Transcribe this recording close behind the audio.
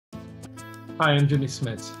Hi, I'm Jimmy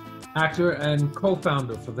Smits, actor and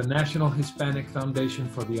co-founder for the National Hispanic Foundation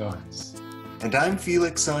for the Arts. And I'm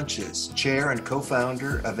Felix Sanchez, chair and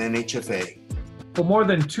co-founder of NHFA. For more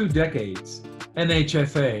than 2 decades,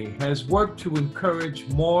 NHFA has worked to encourage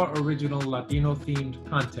more original Latino-themed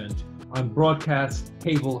content on broadcast,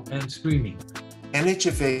 cable, and streaming.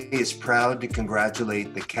 NHFA is proud to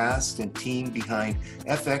congratulate the cast and team behind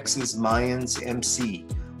FX's Mayans M.C.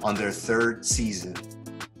 on their 3rd season.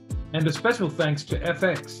 And a special thanks to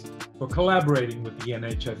FX for collaborating with the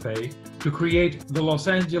NHFA to create the Los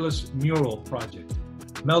Angeles Mural project,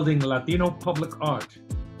 melding Latino public art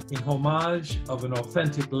in homage of an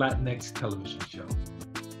authentic Latinx television show.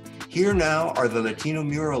 Here now are the Latino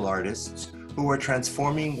mural artists who are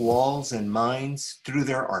transforming walls and minds through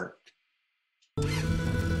their art.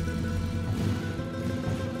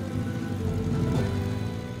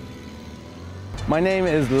 My name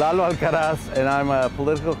is Lalo Alcaraz, and I'm a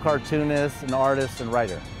political cartoonist, an artist, and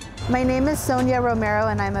writer. My name is Sonia Romero,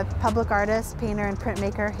 and I'm a public artist, painter, and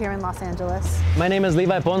printmaker here in Los Angeles. My name is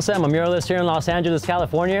Levi Ponce. I'm a muralist here in Los Angeles,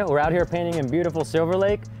 California. We're out here painting in beautiful Silver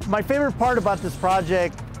Lake. My favorite part about this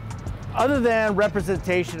project, other than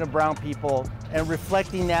representation of brown people and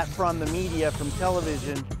reflecting that from the media, from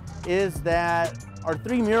television, is that our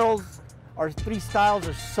 3 murals, our 3 styles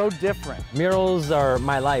are so different. Murals are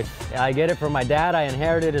my life. I get it from my dad. I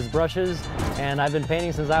inherited his brushes, and I've been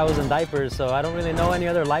painting since I was in diapers, so I don't really know any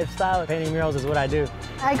other lifestyle. Painting murals is what I do.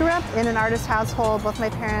 I grew up in an artist household. Both my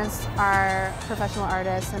parents are professional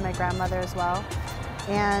artists, and my grandmother as well.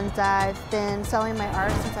 And I've been selling my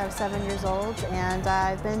art since I was 7 years old, and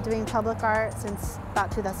I've been doing public art since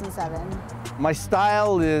about 2007. My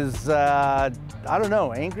style is, I don't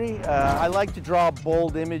know, angry. I like to draw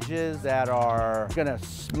bold images that are gonna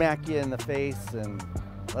smack you in the face, and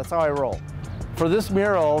that's how I roll. For this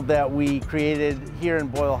mural that we created here in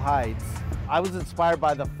Boyle Heights, I was inspired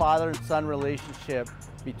by the father and son relationship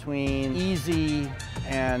between Easy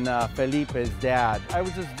and Felipe's dad. I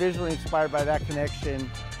was just visually inspired by that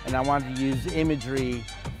connection, and I wanted to use imagery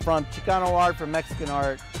from Chicano art, from Mexican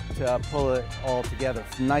art, to pull it all together.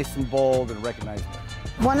 It's nice and bold and recognizable.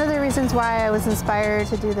 One of the reasons why I was inspired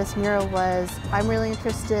to do this mural was I'm really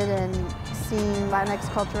interested in seeing Latinx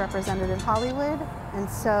culture represented in Hollywood, and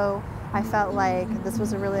so I felt like this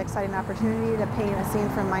was a really exciting opportunity to paint a scene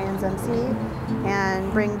from Mayans M.C.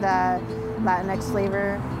 and bring the Latinx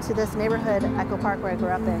flavor to this neighborhood, Echo Park, where I grew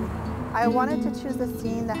up in. I wanted to choose the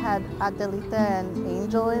scene that had Adelita and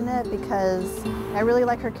Angel in it because I really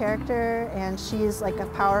like her character, and she's like a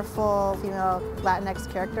powerful female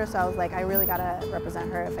Latinx character, so I was like, I really gotta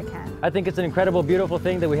represent her if I can. I think it's an incredible, beautiful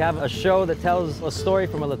thing that we have a show that tells a story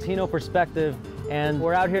from a Latino perspective, and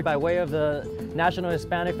we're out here by way of the National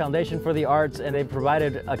Hispanic Foundation for the Arts, and they've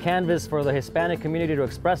provided a canvas for the Hispanic community to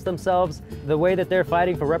express themselves. The way that they're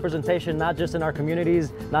fighting for representation, not just in our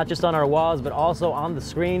communities, not just on our walls, but also on the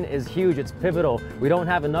screen is huge. It's pivotal. We don't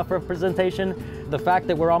have enough representation. The fact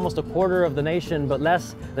that we're almost a quarter of the nation, but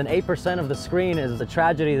less than 8% of the screen is a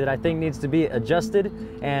tragedy that I think needs to be adjusted,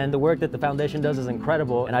 and the work that the foundation does is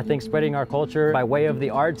incredible, and I think spreading our culture by way of the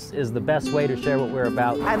arts is the best way to share what we're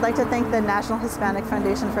about. I'd like to thank the National Hispanic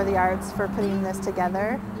Foundation for the Arts for putting this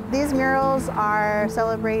together. These murals are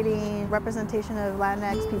celebrating representation of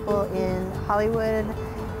Latinx people in Hollywood.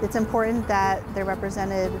 It's important that they're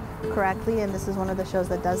represented correctly, and this is one of the shows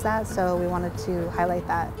that does that, so we wanted to highlight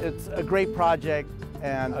that. It's a great project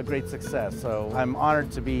and a great success, so I'm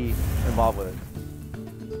honored to be involved with it.